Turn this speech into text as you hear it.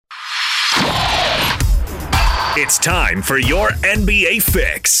It's time for your NBA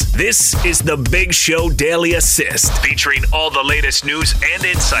fix. This is the Big Show Daily Assist, featuring all the latest news and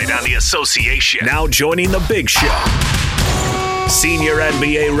insight on the association. Now joining the Big Show, senior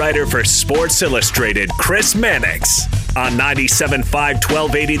NBA writer for Sports Illustrated, Chris Mannix, on 97.5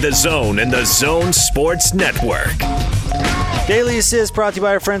 1280 The Zone and The Zone Sports Network. Daily Assist brought to you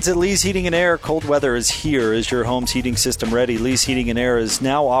by our friends at Lee's Heating and Air. Cold weather is here. Is your home's heating system ready? Lee's Heating and Air is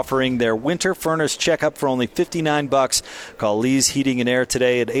now offering their winter furnace checkup for only $59. Call Lee's Heating and Air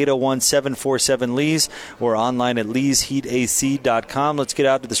today at 801-747-LEES or online at leesheatac.com. Let's get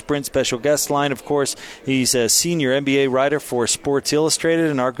out to the Sprint special guest line. Of course, he's a senior NBA writer for Sports Illustrated,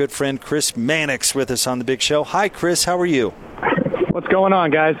 and our good friend Chris Mannix with us on the Big Show. Hi, Chris. How are you? What's going on,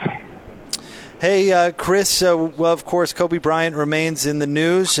 guys? Hey, Chris, well, of course, Kobe Bryant remains in the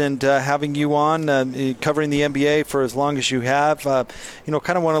news, and having you on covering the NBA for as long as you have, kind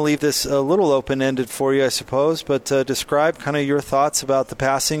of want to leave this a little open-ended for you, I suppose, but describe kind of your thoughts about the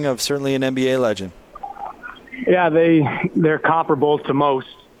passing of certainly an NBA legend. Yeah, they're comparables to most.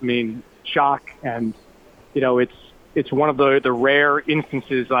 I mean, shock, and, it's one of the rare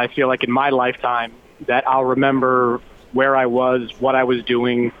instances, I feel like, in my lifetime that I'll remember where I was, what I was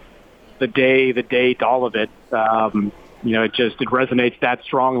doing, the day, the date, all of it. It resonates that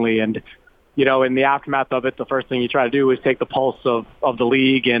strongly. And, in the aftermath of it, the first thing you try to do is take the pulse of the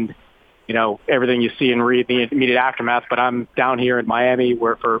league and, everything you see and read the immediate aftermath. But I'm down here in Miami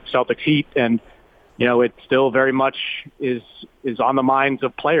for Celtics Heat, and, it still very much is on the minds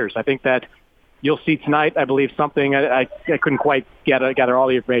of players. I think that you'll see tonight, I believe, something, I couldn't quite gather all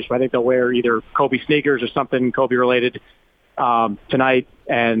the information, but I think they'll wear either Kobe sneakers or something Kobe-related tonight,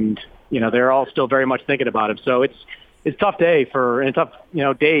 and they're all still very much thinking about him. So it's a tough day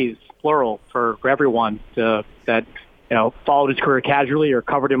days plural for everyone that followed his career casually or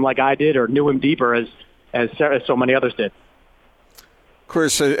covered him like I did or knew him deeper as so many others did.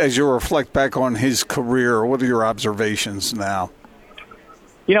 Chris, as you reflect back on his career, what are your observations now?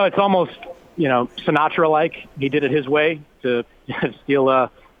 It's almost Sinatra-like. He did it his way to steal a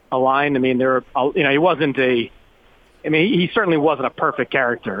line. I mean, he certainly wasn't a perfect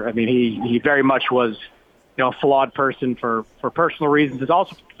character. I mean, he very much was, a flawed person for personal reasons, and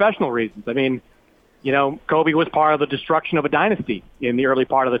also professional reasons. I mean, Kobe was part of the destruction of a dynasty in the early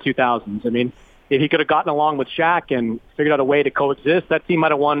part of the 2000s. I mean, if he could have gotten along with Shaq and figured out a way to coexist, that team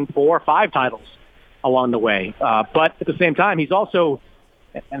might have won 4 or 5 titles along the way. But at the same time, he's also,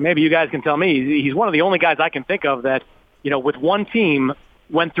 and maybe you guys can tell me, he's one of the only guys I can think of that, with one team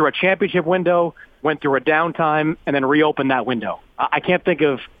went through a championship window, went through a downtime, and then reopened that window. I can't think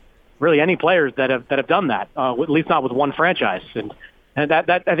of really any players that have done that, at least not with one franchise. And that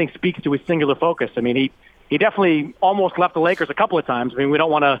I think speaks to his singular focus. I mean, he definitely almost left the Lakers a couple of times. I mean, we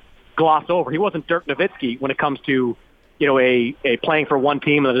don't want to gloss over. He wasn't Dirk Nowitzki when it comes to, a playing for one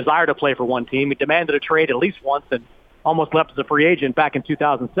team and the desire to play for one team. He demanded a trade at least once and almost left as a free agent back in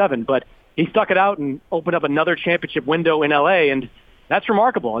 2007. But he stuck it out and opened up another championship window in L.A., and that's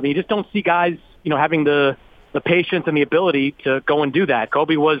remarkable. I mean, you just don't see guys, having the patience and the ability to go and do that.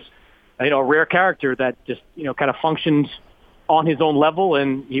 Kobe was, a rare character that just, kind of functioned on his own level,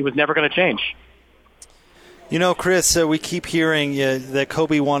 and he was never going to change. Chris, we keep hearing that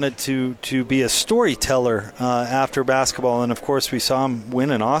Kobe wanted to be a storyteller after basketball, and of course we saw him win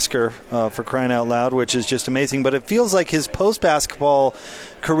an Oscar for crying out loud, which is just amazing. But it feels like his post-basketball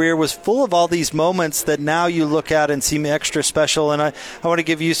career was full of all these moments that now you look at and seem extra special. And I want to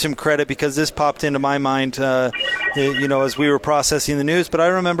give you some credit because this popped into my mind, as we were processing the news. But I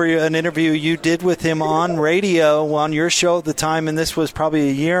remember an interview you did with him on radio on your show at the time, and this was probably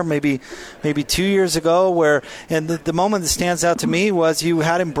a year, maybe 2 years ago, and the moment that stands out to me was you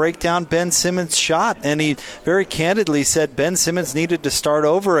had him break down Ben Simmons' shot, and he very candidly said Ben Simmons needed to start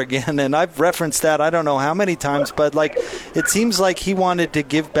over again. And I've referenced that I don't know how many times, but it seems like he wanted to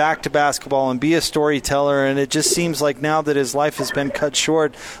give back to basketball and be a storyteller, and it just seems like now that his life has been cut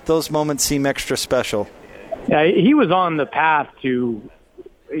short, those moments seem extra special. Yeah, he was on the path to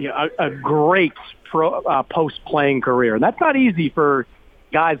a great post-playing career, and that's not easy for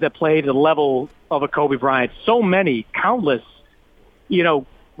guys that played at the level of a Kobe Bryant. So many, countless,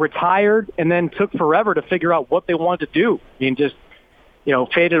 retired and then took forever to figure out what they wanted to do. I mean, just,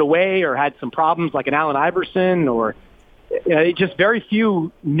 faded away or had some problems like an Allen Iverson, or just very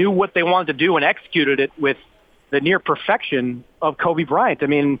few knew what they wanted to do and executed it with the near perfection of Kobe Bryant. I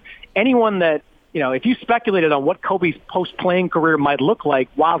mean, anyone that, if you speculated on what Kobe's post-playing career might look like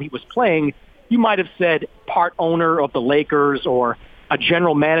while he was playing, you might have said part owner of the Lakers or a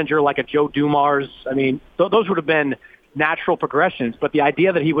general manager like a Joe Dumars. I mean, those would have been natural progressions. But the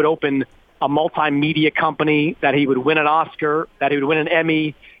idea that he would open a multimedia company, that he would win an Oscar, that he would win an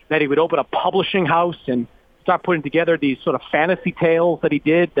Emmy, that he would open a publishing house and start putting together these sort of fantasy tales that he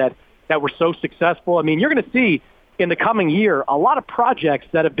did that were so successful. I mean, you're going to see in the coming year a lot of projects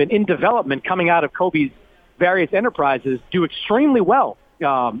that have been in development coming out of Kobe's various enterprises do extremely well.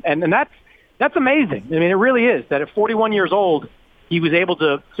 And that's amazing. I mean, it really is that at 41 years old, he was able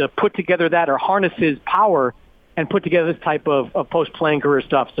to put together that or harness his power and put together this type of post-playing career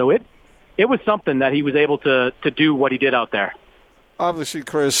stuff. So it was something that he was able to do what he did out there. Obviously,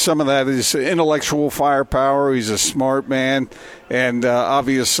 Chris, some of that is intellectual firepower. He's a smart man, and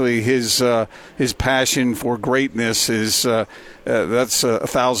obviously his passion for greatness is that's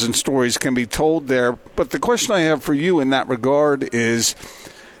 1,000 stories can be told there. But the question I have for you in that regard is,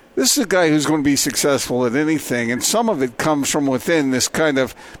 this is a guy who's going to be successful at anything, and some of it comes from within. This kind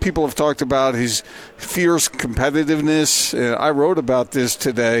of, people have talked about his fierce competitiveness. I wrote about this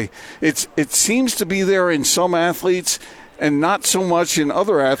today. It seems to be there in some athletes and not so much in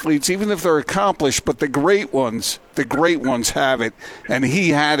other athletes, even if they're accomplished. But the great ones have it, and he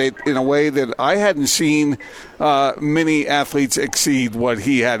had it in a way that I hadn't seen many athletes exceed what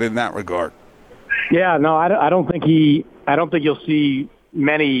he had in that regard. Yeah, no, I don't think you'll see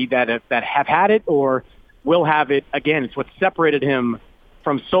many that have had it or will have it again. It's what separated him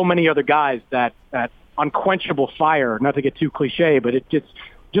from so many other guys, that unquenchable fire. Not to get too cliche, but it's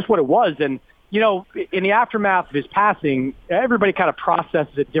just what it was. And you know, in the aftermath of his passing, everybody kind of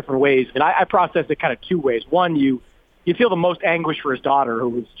processes it different ways. And I process it kind of two ways. One, you feel the most anguish for his daughter, who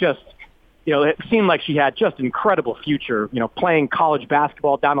was just, you know, it seemed like she had just an incredible future, you know, playing college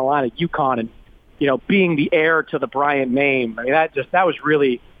basketball down the line at UConn and, you know, being the heir to the Bryant name. I mean, that was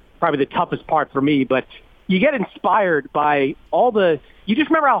really probably the toughest part for me. But you get inspired by you just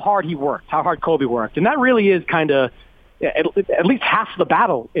remember how hard he worked, how hard Kobe worked. And that really is kind of at least half the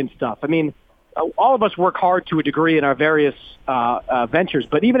battle in stuff. I mean, all of us work hard to a degree in our various ventures,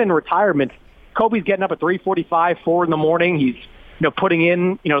 but even in retirement, Kobe's getting up at 3:45, 4 in the morning. He's, you know, putting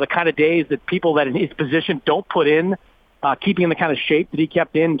in, you know, the kind of days that people that in his position don't put in, keeping in the kind of shape that he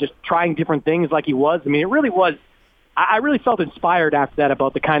kept in, just trying different things like he was. I mean, it really was. I really felt inspired after that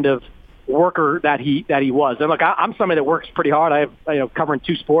about the kind of worker that he was. And look, I'm somebody that works pretty hard. I have, you know, covering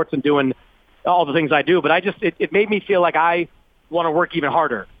 2 sports and doing all the things I do, but it made me feel like I want to work even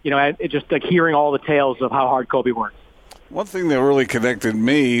harder, you know, and just like hearing all the tales of how hard Kobe worked. One thing that really connected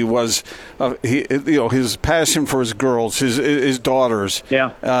me was his passion for his girls, his daughters.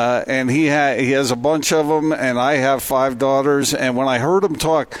 Yeah. And he has a bunch of them, and I have 5 daughters. And when I heard him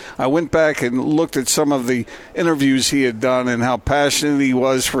talk, I went back and looked at some of the interviews he had done and how passionate he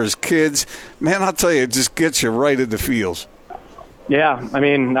was for his kids. Man, I'll tell you, it just gets you right in the feels. Yeah, I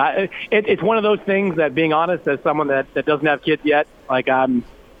mean, it's one of those things that, being honest, as someone that doesn't have kids yet, like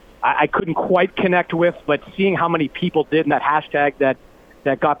I couldn't quite connect with, but seeing how many people did in that hashtag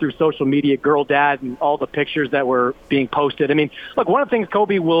that got through social media, girl dad, and all the pictures that were being posted. I mean, look, one of the things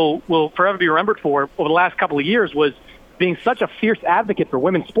Kobe will forever be remembered for over the last couple of years was being such a fierce advocate for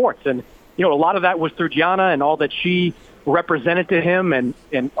women's sports. And, you know, a lot of that was through Gianna and all that she represented to him and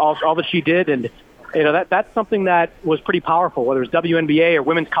all that she did. And, you know, that's something that was pretty powerful, whether it's WNBA or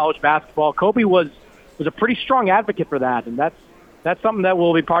women's college basketball. Kobe was a pretty strong advocate for that, and that's something that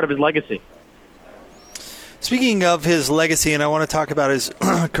will be part of his legacy. Speaking of his legacy, and I want to talk about his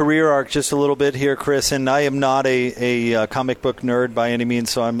career arc just a little bit here, Chris, and I am not a comic book nerd by any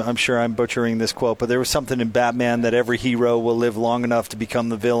means, so I'm sure I'm butchering this quote, but there was something in Batman that every hero will live long enough to become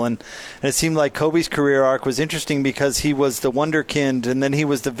the villain. And it seemed like Kobe's career arc was interesting because he was the wonderkind, and then he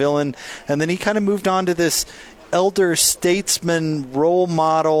was the villain, and then he kind of moved on to this elder statesman role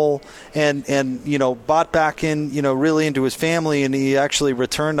model and you know, bought back in, you know, really into his family, and he actually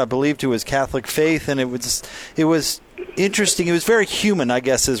returned, I believe, to his Catholic faith, and it was interesting. It was very human, I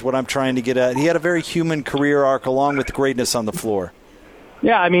guess, is what I'm trying to get at. He had a very human career arc along with greatness on the floor.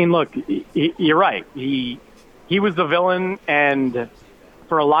 Yeah, I mean, look, you're right. He was the villain, and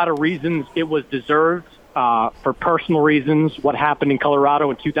for a lot of reasons it was deserved. For personal reasons, what happened in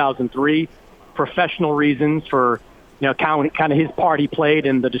Colorado in 2003, professional reasons for, you know, kind of his part he played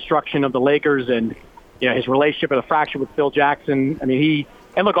in the destruction of the Lakers, and, you know, his relationship and the fracture with Phil Jackson. I mean,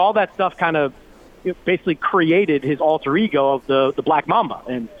 look, all that stuff kind of basically created his alter ego of the Black Mamba,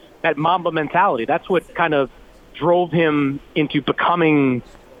 and that Mamba mentality. That's what kind of drove him into becoming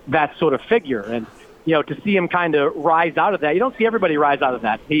that sort of figure. And, you know, to see him kind of rise out of that, you don't see everybody rise out of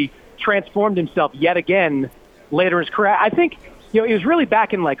that. He transformed himself yet again later in his career. I think, you know, it was really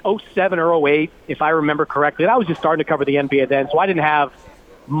back in like 07 or 08, if I remember correctly. And I was just starting to cover the NBA then, so I didn't have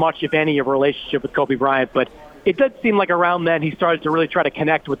much, if any, of a relationship with Kobe Bryant. But it did seem like around then he started to really try to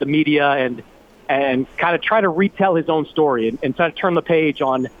connect with the media and kind of try to retell his own story and try to turn the page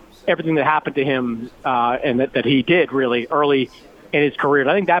on everything that happened to him and that he did really early in his career. And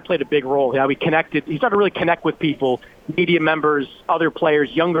I think that played a big role. He started to really connect with people, media members, other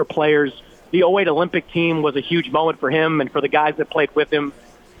players, younger players. The 08 Olympic team was a huge moment for him and for the guys that played with him.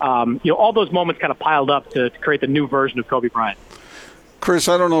 All those moments kind of piled up to create the new version of Kobe Bryant. Chris,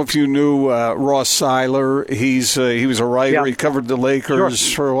 I don't know if you knew Ross Seiler. He was a writer. Yeah. He covered the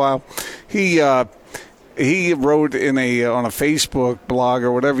Lakers for a while. He wrote on a Facebook blog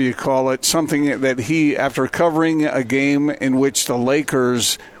or whatever you call it, something that he, after covering a game in which the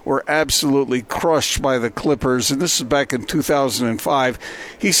Lakers were absolutely crushed by the Clippers, and this is back in 2005,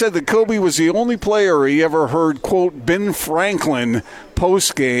 he said that Kobe was the only player he ever heard, quote, Ben Franklin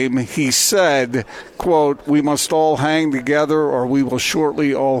post-game. He said, quote, "We must all hang together or we will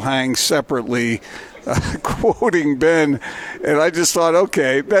shortly all hang separately," quoting Ben. And I just thought,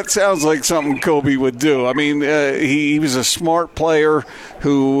 okay, that sounds like something Kobe would do. I mean, he was a smart player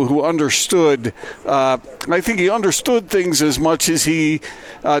who understood. I think he understood things as much as he,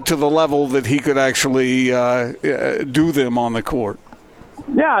 to the level that he could actually do them on the court.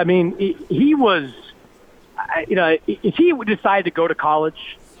 Yeah, I mean, he was, if he decided to go to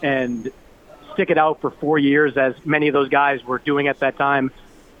college and stick it out for 4 years, as many of those guys were doing at that time,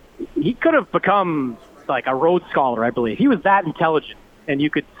 he could have become like a Rhodes Scholar, I believe. He was that intelligent, and you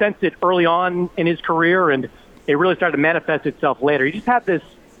could sense it early on in his career, and it really started to manifest itself later. He just had this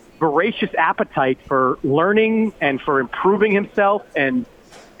voracious appetite for learning and for improving himself and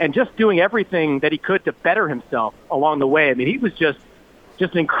just doing everything that he could to better himself along the way. I mean, he was just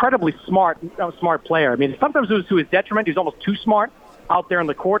an incredibly smart player. I mean, sometimes it was to his detriment. He was almost too smart out there on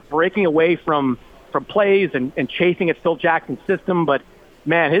the court, breaking away from plays and chasing at Phil Jackson's system, but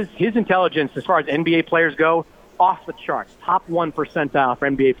man, his intelligence as far as NBA players go, off the charts. Top 1 percentile for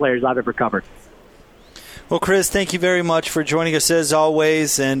NBA players I've ever covered. Well, Chris, thank you very much for joining us as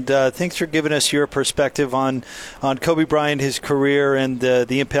always, and thanks for giving us your perspective on Kobe Bryant, his career, and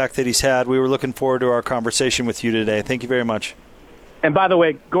the impact that he's had. We were looking forward to our conversation with you today. Thank you very much. And by the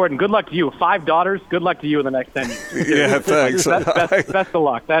way, Gordon, good luck to you. 5 daughters, good luck to you in the next 10 years. Yeah, thanks. Best of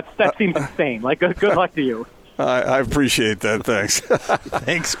luck. That seems insane. Like, good luck to you. I appreciate that. Thanks.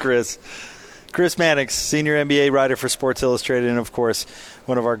 Thanks, Chris. Chris Mannix, senior NBA writer for Sports Illustrated, and, of course,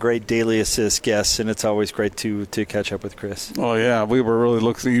 one of our great Daily Assist guests, and it's always great to catch up with Chris. Oh, yeah. We were really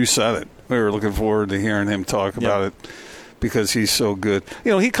you said it. We were looking forward to hearing him talk about it because he's so good.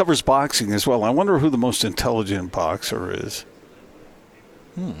 He covers boxing as well. I wonder who the most intelligent boxer is.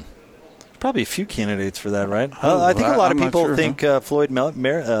 Probably a few candidates for that, right? I think a lot of people think Floyd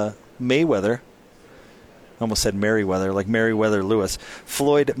Mayweather. Almost said Merriweather, like Merriweather Lewis.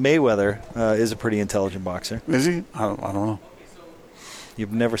 Floyd Mayweather is a pretty intelligent boxer. Is he? I don't know.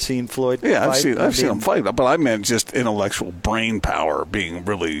 You've never seen Floyd? Yeah, fight? I've seen him fight, but I meant just intellectual brain power, being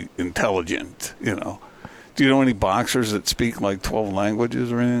really intelligent. Do you know any boxers that speak like 12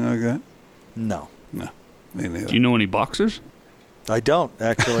 languages or anything like that? No. Me neither. Do you know any boxers? I don't,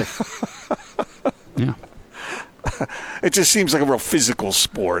 actually. Yeah. It just seems like a real physical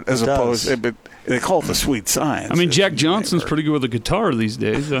sport as opposed to, but they call it the sweet science. I mean, Jack Johnson's pretty good with a guitar these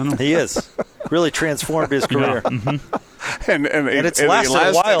days. I know. He is. Really transformed his career. Yeah. Mm-hmm. And it's lasted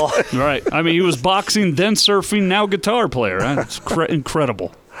a while. Right. I mean, he was boxing, then surfing, now guitar player. It's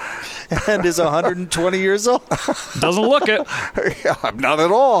incredible. And is 120 years old? Doesn't look it. Yeah, not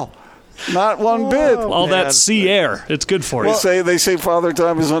at all. Not one bit. All that sea air. It's good for you. They say Father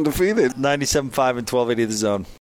Time is undefeated. 97.5 and 1280 The Zone.